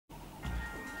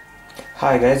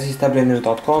Hi guys, this is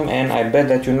Tablet-News.com, and I bet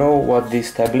that you know what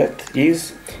this tablet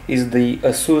is. It's the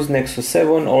Asus Nexus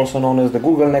 7, also known as the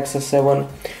Google Nexus 7.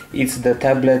 It's the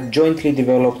tablet jointly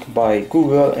developed by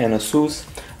Google and Asus,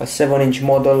 a 7-inch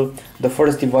model, the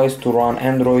first device to run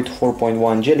Android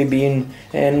 4.1 Jelly Bean,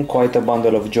 and quite a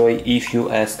bundle of joy if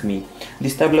you ask me.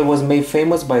 This tablet was made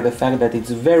famous by the fact that it's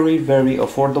very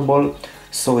affordable,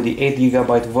 so the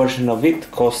 8GB version of it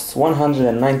costs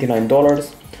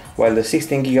 $199, while the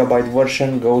 16GB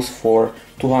version goes for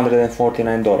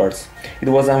 $249. It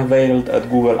was unveiled at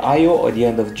Google I/O at the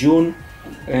end of June,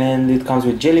 and it comes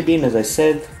with Jelly Bean, as I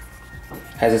said,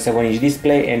 has a 7-inch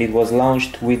display, and it was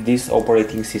launched with this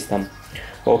operating system.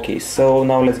 Okay, so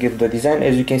now let's get to the design.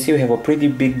 As you can see, we have a pretty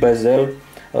big bezel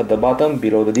at the bottom.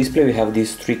 Below the display we have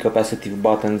these 3 capacitive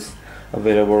buttons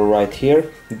available right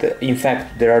here. In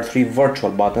fact, there are 3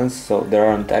 virtual buttons, so they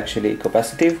aren't actually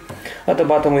capacitive. At the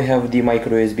bottom we have the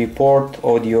micro USB port,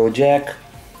 audio jack,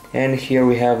 and here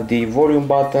we have the volume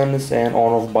buttons and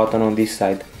on-off button on this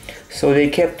side. So they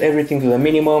kept everything to the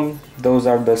minimum. Those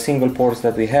are the single ports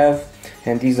that we have,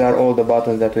 and these are all the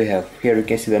buttons that we have. Here you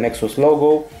can see the Nexus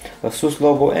logo, Asus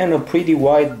logo, and a pretty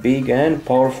wide, big and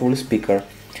powerful speaker.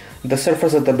 The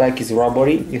surface at the back is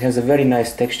rubbery. It has a very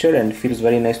nice texture and feels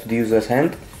very nice to the user's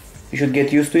hand. You should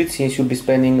get used to it, since you'll be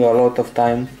spending a lot of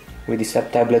time with this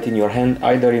tablet in your hand,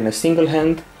 either in a single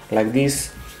hand like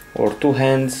this, or 2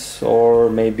 hands,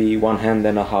 or maybe 1 hand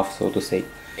and a half, so to say.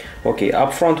 Okay,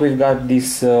 up front we've got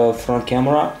this front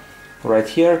camera right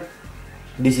here.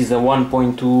 This is a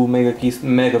 1.2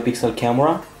 megapixel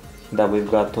camera that we've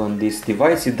got on this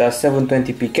device. It does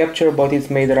 720p capture, but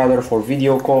it's made rather for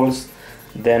video calls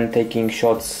than taking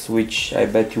shots, which I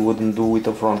bet you wouldn't do with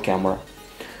a front camera.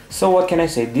 So what can I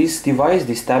say? This device,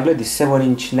 this tablet, this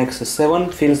 7-inch Nexus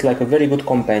 7 feels like a very good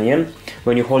companion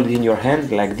when you hold it in your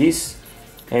hand like this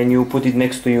and you put it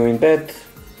next to you in bed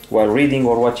while reading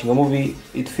or watching a movie.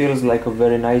 It feels like a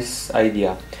very nice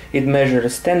idea. It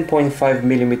measures 10.5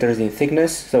 millimeters in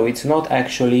thickness, so it's not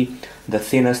actually the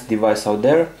thinnest device out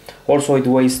there. Also, it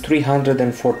weighs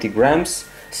 340 grams,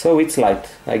 so it's light,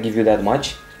 I give you that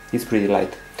much. It's pretty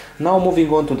light. Now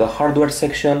moving on to the hardware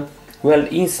section. Well,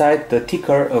 inside the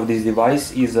ticker of this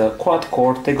device is a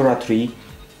quad-core Tegra 3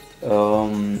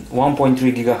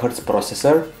 1.3 GHz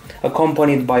processor,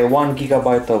 accompanied by 1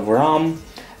 GB of RAM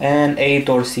and 8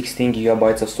 or 16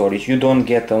 GB of storage. You don't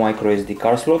get a micro SD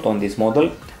card slot on this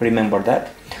model, remember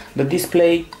that. The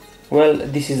display, well,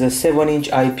 this is a 7-inch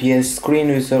IPS screen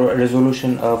with a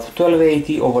resolution of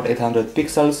 1280 over 800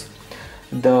 pixels.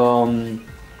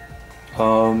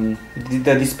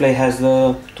 The display has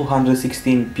a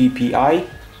 216 ppi,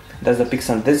 that's the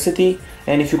pixel density,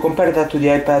 and if you compare that to the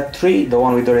iPad 3, the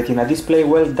one with the Retina display,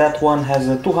 well, that one has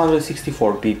a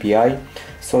 264 ppi,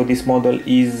 so this model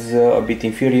is a bit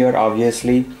inferior,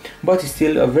 obviously, but it's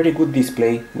still a very good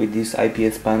display with this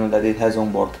IPS panel that it has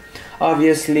on board.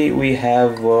 Obviously we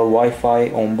have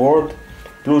Wi-Fi on board,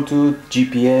 Bluetooth,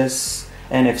 GPS,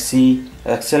 NFC,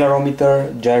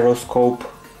 accelerometer, gyroscope,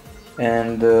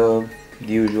 and the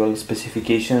usual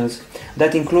specifications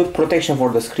that include protection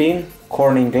for the screen,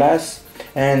 Corning glass,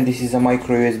 and this is a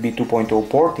micro USB 2.0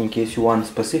 port in case you want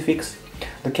specifics.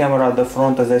 The camera at the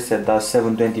front, as I said, does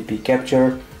 720p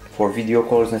capture for video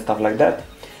calls and stuff like that.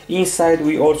 Inside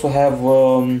we also have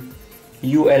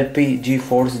ULP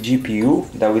GeForce GPU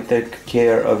that will take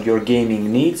care of your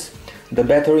gaming needs. The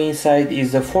battery inside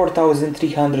is a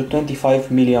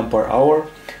 4325 mAh,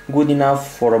 good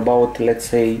enough for about, let's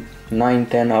say,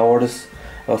 9-10 hours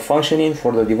of functioning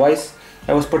for the device.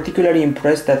 I was particularly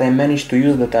impressed that I managed to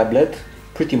use the tablet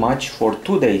pretty much for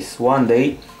 2 days. One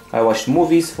day I watched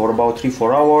movies for about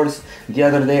 3-4 hours, the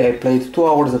other day I played 2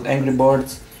 hours of Angry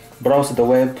Birds, browsed the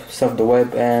web, surfed the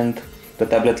web, and the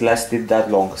tablet lasted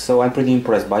that long, so I'm pretty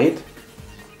impressed by it.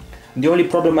 The only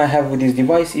problem I have with this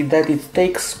device is that it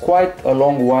takes quite a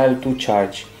long while to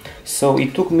charge. So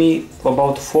it took me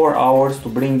about 4 hours to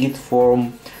bring it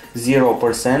from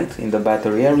 0% in the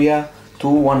battery area to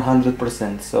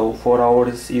 100%, so 4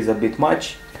 hours is a bit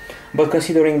much, but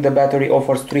considering the battery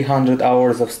offers 300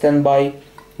 hours of standby,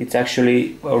 it's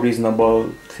actually a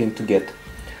reasonable thing to get.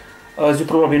 As you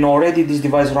probably know already, this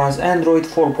device runs Android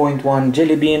 4.1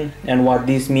 Jelly Bean, and what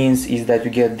this means is that you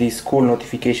get this cool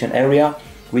notification area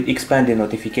with expanded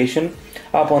notification.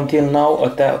 Up until now, a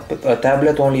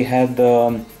tablet only had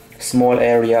a small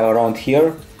area around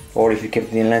here, or if you kept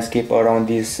it in landscape, around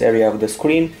this area of the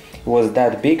screen. It was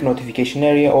that big notification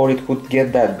area, or it could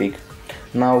get that big.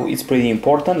 Now it's pretty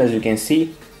important, as you can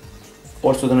see.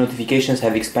 Also, the notifications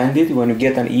have expanded. When you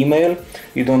get an email,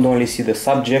 you don't only see the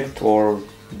subject or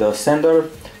the sender,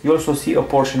 you also see a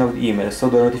portion of the email, so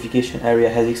the notification area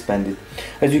has expanded.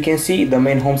 As you can see, the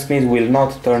main home screens will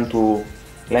not turn to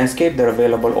landscape, they're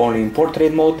available only in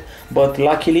portrait mode, but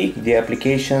luckily the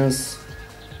applications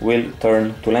will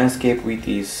turn to landscape with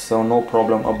ease, so no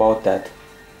problem about that.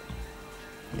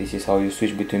 This is how you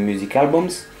switch between music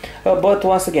albums. But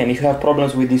once again, if you have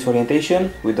problems with this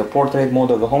orientation, with the portrait mode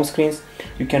of the home screens,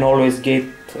 you can always get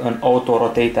an auto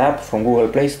rotate app from Google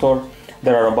Play Store.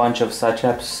 There are a bunch of such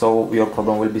apps, so your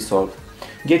problem will be solved.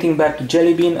 Getting back to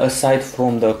Jelly Bean, aside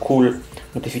from the cool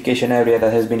notification area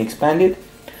that has been expanded,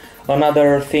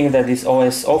 another thing that this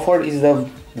OS offered is the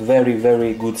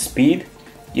very good speed.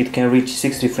 It can reach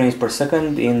 60 frames per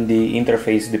second in the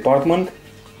interface department.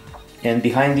 And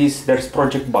behind this there's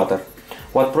Project Butter.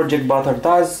 What Project Butter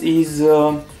does is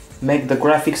make the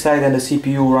graphics side and the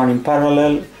CPU run in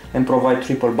parallel and provide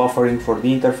triple buffering for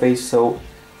the interface, so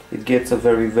it gets a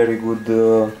very good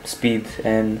speed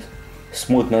and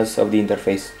smoothness of the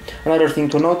interface. Another thing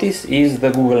to notice is the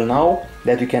Google Now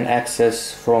that you can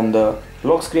access from the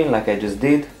lock screen like I just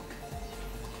did,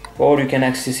 or you can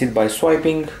access it by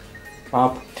swiping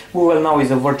up. Google Now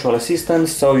is a virtual assistant,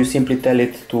 so you simply tell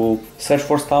it to search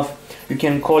for stuff. You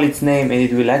can call its name and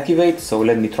it will activate, so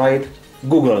let me try it.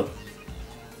 Google.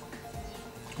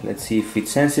 Let's see if it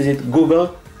senses it.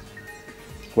 Google.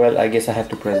 Well, I guess I have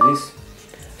to press this.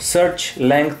 Search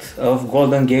length of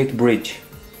Golden Gate Bridge.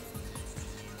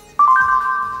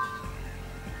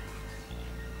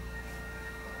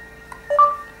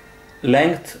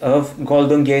 Length of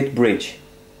Golden Gate Bridge.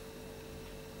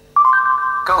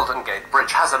 Golden Gate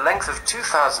Bridge has a length of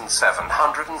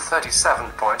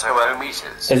 2,737.00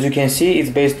 meters. As you can see,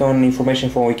 it's based on information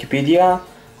from Wikipedia,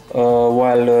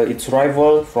 while its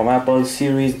rival from Apple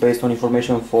series based on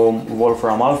information from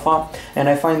Wolfram Alpha, and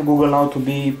I find Google Now to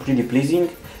be pretty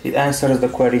pleasing. It answers the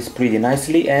queries pretty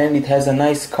nicely, and it has a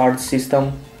nice card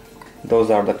system. Those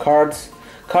are the cards.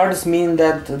 Cards mean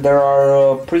that there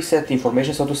are preset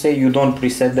information, so to say. You don't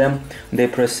preset them, they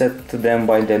preset them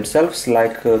by themselves,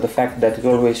 like the fact that it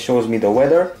always shows me the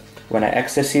weather when I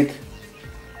access it.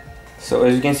 So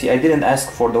as you can see, I didn't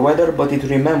ask for the weather, but it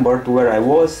remembered where I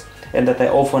was and that I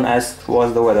often asked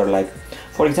what's the weather like.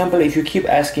 For example, if you keep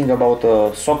asking about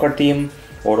a soccer team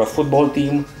or a football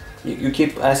team, you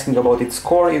keep asking about its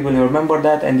score, it will remember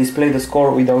that and display the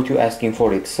score without you asking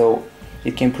for it. So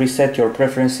it can preset your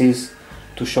preferences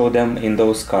to show them in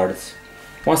those cards.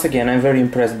 Once again, I'm very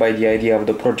impressed by the idea of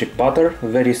the Project Butter.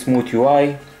 Very smooth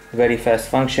UI, very fast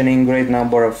functioning, great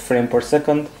number of frames per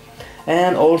second.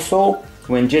 And also,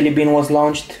 when Jelly Bean was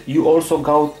launched, you also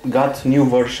got new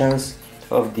versions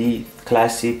of the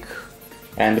classic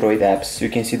Android apps. You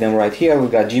can see them right here. We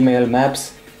got Gmail,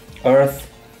 Maps, Earth,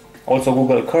 also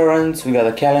Google Currents, we got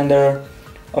a calendar.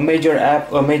 A major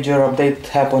update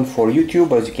happened for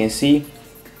YouTube, as you can see.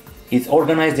 It's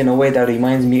organized in a way that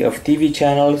reminds me of TV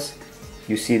channels.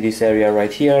 You see this area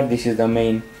right here. This is the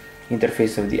main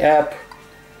interface of the app.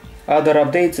 Other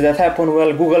updates that happened,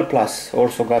 well, Google Plus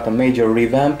also got a major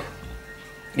revamp.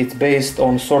 It's based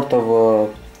on sort of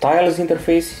a tiles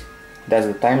interface. That's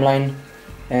the timeline.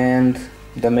 And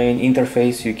the main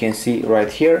interface you can see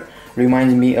right here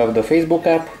reminds me of the Facebook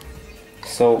app.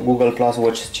 So Google Plus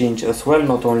was changed as well,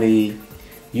 not only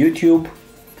YouTube.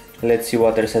 Let's see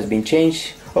what else has been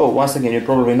changed. Oh, once again, you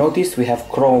probably noticed we have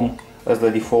Chrome as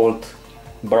the default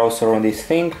browser on this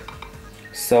thing.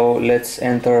 So let's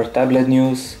enter Tablet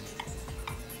News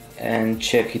and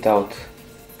check it out.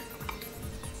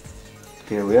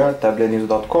 Here we are,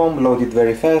 Tablet-News.com, loaded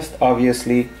very fast,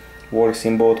 obviously works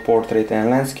in both portrait and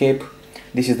landscape.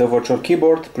 This is the virtual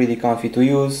keyboard, pretty comfy to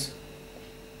use.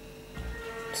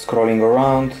 Scrolling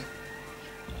around,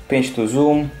 pinch to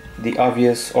zoom, the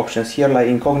obvious options here like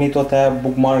incognito tab,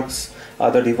 bookmarks,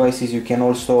 other devices. You can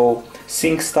also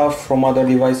sync stuff from other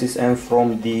devices and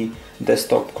from the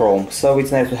desktop Chrome. So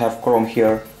it's nice to have Chrome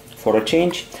here for a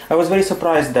change. I was very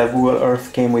surprised that Google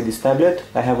Earth came with this tablet.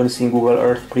 I haven't seen Google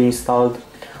Earth pre-installed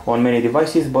on many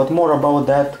devices, but more about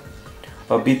that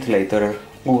a bit later.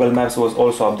 Google Maps was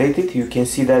also updated. You can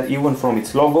see that even from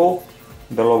its logo,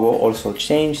 the logo also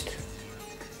changed.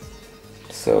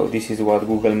 So this is what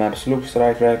Google Maps looks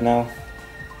like right now,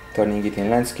 turning it in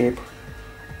landscape.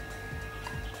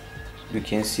 You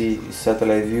can see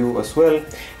satellite view as well.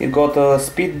 It got a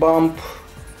speed bump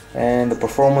and a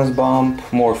performance bump,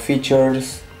 more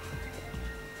features,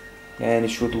 and it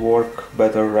should work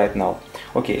better right now.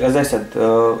 Okay, as I said,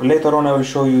 later on I will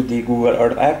show you the Google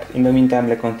Earth app. In the meantime,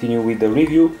 let's continue with the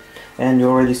review. And you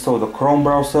already saw the Chrome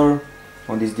browser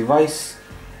on this device.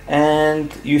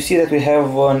 And you see that we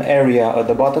have an area at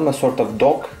the bottom, a sort of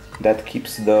dock that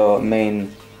keeps the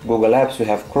main Google apps. We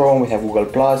have Chrome, we have Google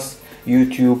Plus,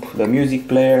 YouTube, the music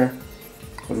player.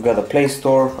 We've got the Play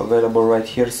Store available right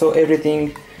here, so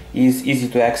everything is easy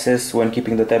to access when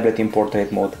keeping the tablet in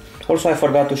portrait mode. Also, I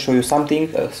forgot to show you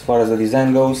something as far as the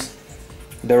design goes.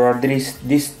 There are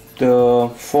these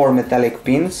 4 metallic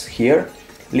pins here,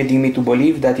 leading me to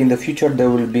believe that in the future there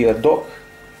will be a dock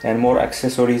and more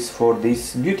accessories for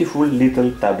this beautiful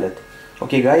little tablet.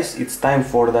 Okay guys, it's time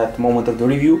for that moment of the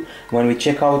review when we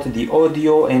check out the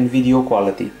audio and video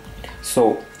quality.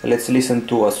 So let's listen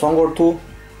to a song or two,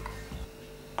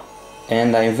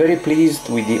 and I'm very pleased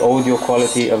with the audio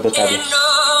quality of the tablet.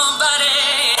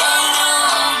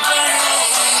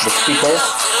 The speaker.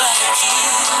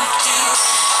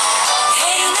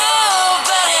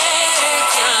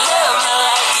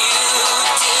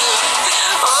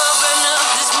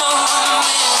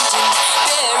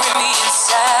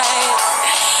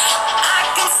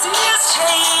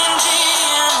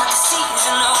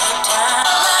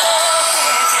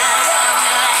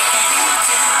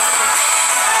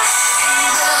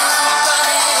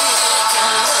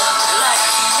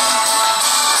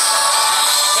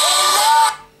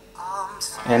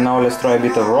 And now let's try a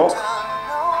bit of rock.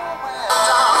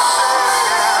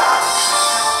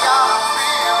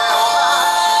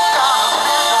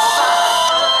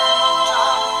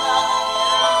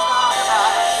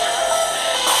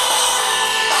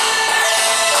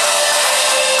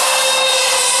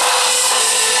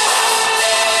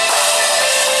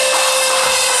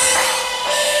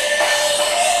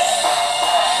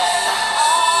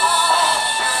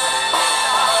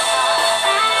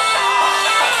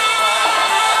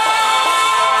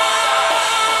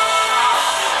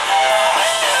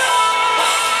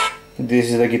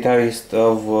 This is the guitarist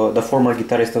of the former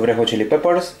guitarist of Red Hot Chili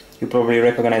Peppers. You probably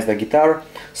recognize the guitar.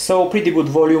 So pretty good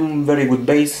volume, very good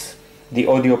bass. The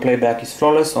audio playback is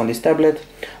flawless on this tablet.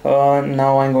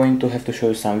 Now I'm going to have to show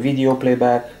you some video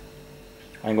playback.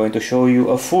 I'm going to show you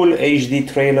a full HD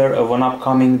trailer of an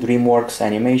upcoming DreamWorks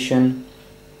animation.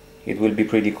 It will be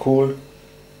pretty cool.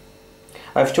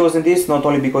 I've chosen this not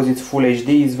only because it's full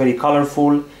HD, it's very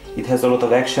colorful. It has a lot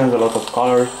of actions, a lot of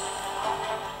color.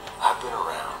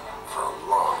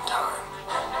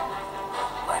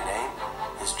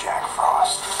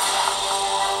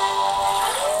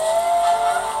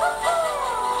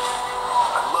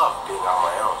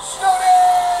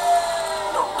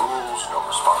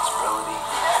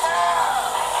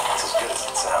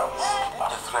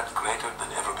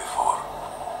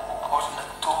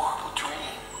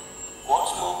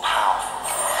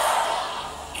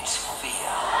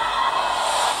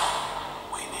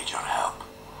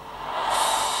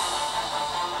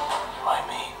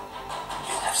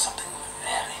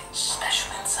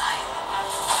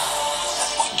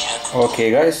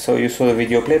 Okay guys, so you saw the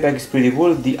video playback, is pretty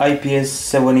cool. The IPS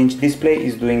 7-inch display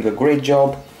is doing a great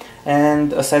job,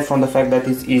 and aside from the fact that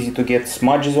it's easy to get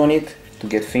smudges on it, to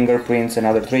get fingerprints and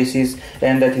other traces,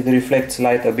 and that it reflects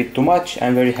light a bit too much,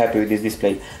 I'm very happy with this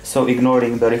display. So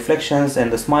ignoring the reflections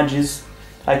and the smudges,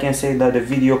 I can say that the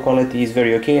video quality is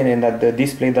very okay and that the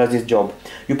display does its job.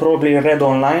 You probably read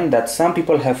online that some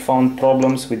people have found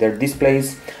problems with their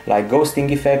displays, like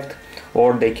ghosting effect,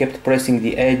 or they kept pressing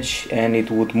the edge and it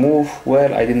would move.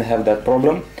 Well, I didn't have that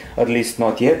problem, at least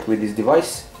not yet with this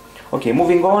device. Okay,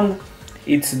 moving on,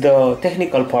 it's the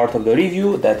technical part of the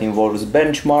review that involves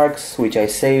benchmarks, which I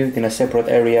saved in a separate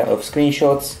area of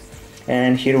screenshots.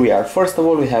 And here we are. First of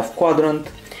all, we have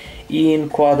Quadrant. In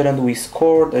Quadrant we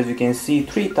scored, as you can see,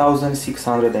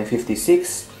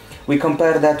 3656. We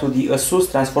compare that to the Asus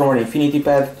Transformer Infinity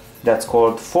Pad that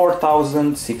scored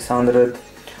 4600,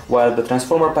 while the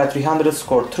Transformer Pad 300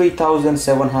 scored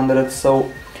 3700, so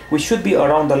we should be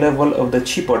around the level of the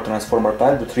cheaper Transformer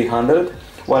Pad, the 300,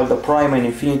 while the Prime and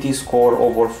Infinity score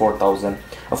over 4000.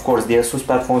 Of course, the Asus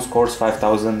platform scores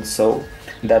 5000, so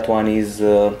that one is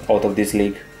out of this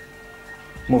league.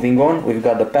 Moving on, we've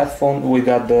got the platform, we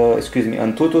got the,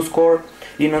 Antutu score.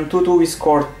 In Antutu we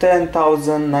scored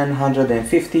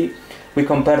 10,950. We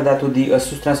compare that to the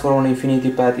Asus Transformer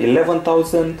Infinity Pad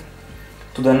 11,000,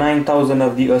 to the 9,000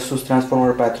 of the Asus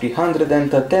Transformer Pad 300, and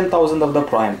the 10,000 of the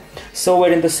Prime. So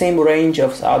we're in the same range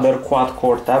of other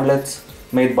quad-core tablets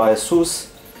made by Asus.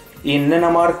 In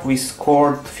Nenamark we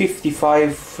scored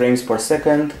 55 frames per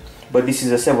second, but this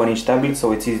is a 7-inch tablet,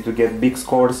 so it's easy to get big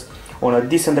scores on a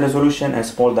decent resolution and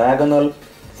small diagonal.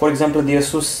 For example, the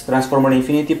Asus Transformer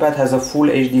Infinity Pad has a full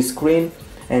HD screen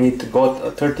and it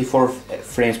got 34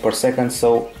 frames per second,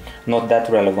 so not that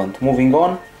relevant. Moving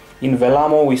on, in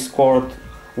Velamo we scored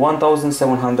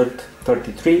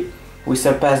 1733. We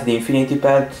surpassed the Infinity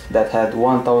Pad that had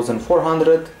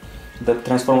 1400, the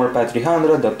Transformer Pad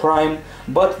 300, the Prime,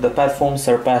 but the platform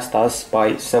surpassed us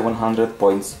by 700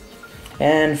 points.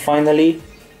 And finally,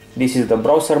 this is the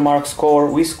browser mark score.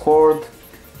 We scored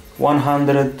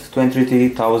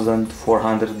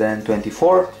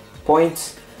 123,424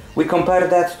 points. We compare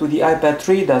that to the iPad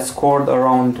 3 that scored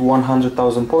around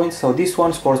 100,000 points. So this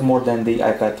one scores more than the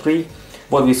iPad 3,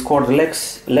 but we scored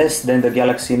less than the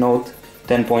Galaxy Note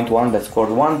 10.1 that scored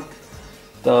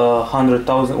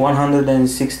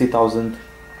 160,000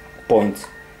 points.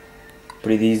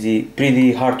 Pretty easy,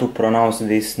 pretty hard to pronounce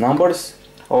these numbers.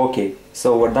 Okay,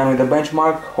 so we're done with the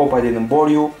benchmark. Hope I didn't bore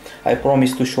you. I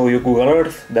promised to show you Google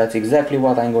Earth. That's exactly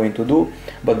what I'm going to do.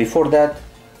 But before that,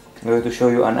 I'm going to show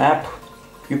you an app.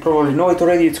 You probably know it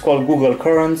already. It's called Google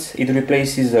Currents. It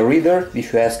replaces a reader,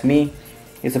 if you ask me.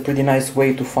 It's a pretty nice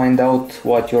way to find out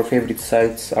what your favorite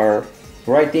sites are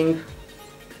writing.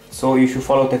 So if you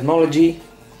follow technology,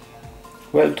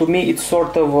 well, to me it's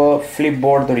sort of a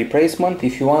Flipboard replacement,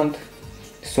 if you want.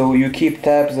 So you keep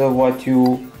tabs of what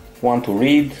you want to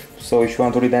read. So if you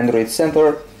want to read Android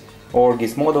Center or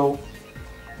Gizmodo,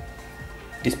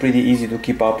 it's pretty easy to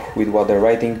keep up with what they're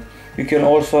writing. You can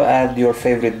also add your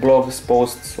favorite blogs,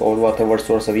 posts, or whatever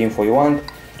source of info you want.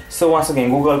 So once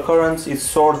again, Google Currents is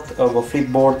sort of a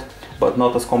Flipboard, but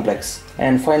not as complex.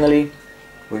 And finally,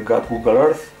 we've got Google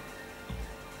Earth.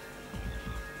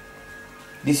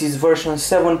 This is version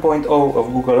 7.0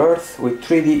 of Google Earth with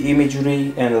 3D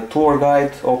imagery and a tour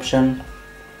guide option.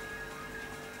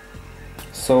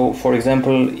 So for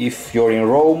example, if you're in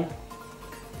Rome,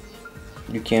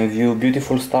 you can view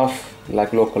beautiful stuff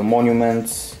like local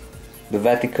monuments, the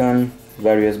Vatican,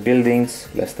 various buildings.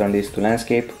 Let's turn this to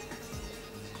landscape.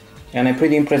 And I'm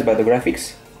pretty impressed by the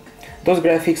graphics. Those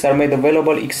graphics are made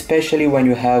available especially when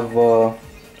you have a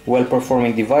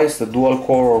well-performing device, a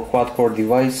dual-core or quad-core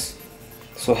device.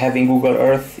 So having Google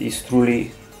Earth is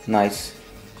truly nice.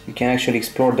 You can actually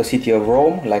explore the city of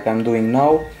Rome like I'm doing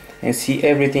now and see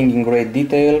everything in great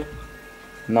detail.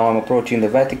 Now I'm approaching the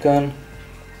Vatican.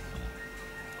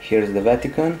 Here's the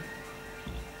Vatican.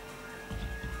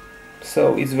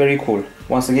 So it's very cool.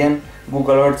 Once again,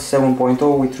 Google Earth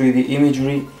 7.0 with 3D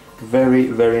imagery. Very,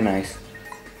 very nice.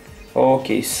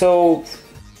 Okay, so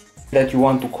that you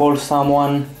want to call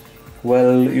someone,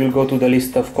 well, you'll go to the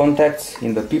list of contacts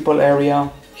in the people area.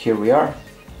 Here we are.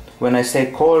 When I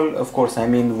say call, of course I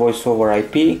mean voice over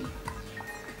IP,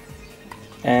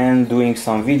 and doing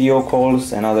some video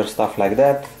calls and other stuff like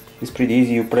that. It's pretty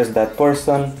easy. You press that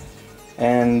person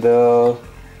and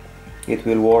it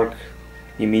will work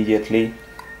immediately,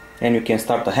 and you can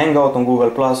start a hangout on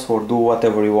Google Plus or do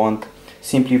whatever you want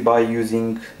simply by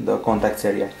using the contacts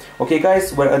area. Okay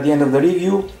guys, we're at the end of the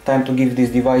review. Time to give this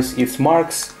device its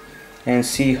marks and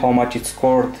see how much it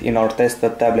scored in our test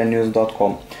at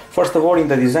Tablet-News.com. First of all, in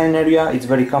the design area, it's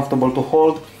very comfortable to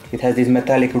hold. It has this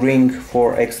metallic ring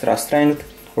for extra strength,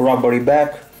 rubbery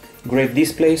back, great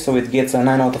display, so it gets a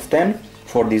 9 out of 10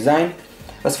 for design.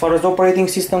 As far as operating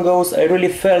system goes, I really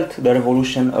felt the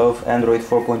revolution of Android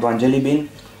 4.1 Jelly Bean.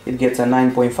 It gets a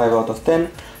 9.5 out of 10.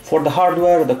 For the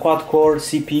hardware, the quad-core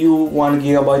CPU, 1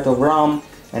 GB of RAM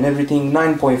and everything,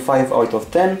 9.5 out of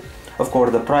 10. Of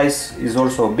course, the price is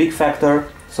also a big factor,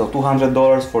 so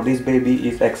 $200 for this baby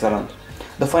is excellent.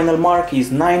 The final mark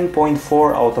is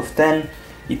 9.4 out of 10.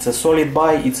 It's a solid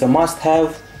buy, it's a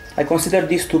must-have. I consider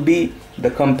this to be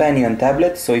the companion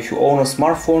tablet, so if you own a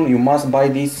smartphone, you must buy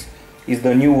this. It's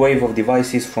the new wave of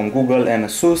devices from Google and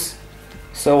Asus.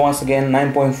 So once again,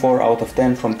 9.4 out of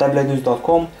 10 from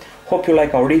Tablet-News.com. Hope you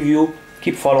like our review.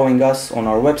 Keep following us on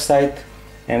our website,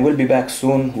 and we'll be back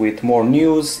soon with more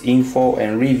news, info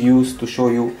and reviews to show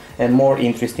you and more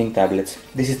interesting tablets.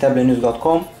 This is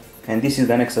Tablet-News.com and this is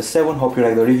the Nexus 7. Hope you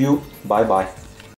like the review. Bye bye.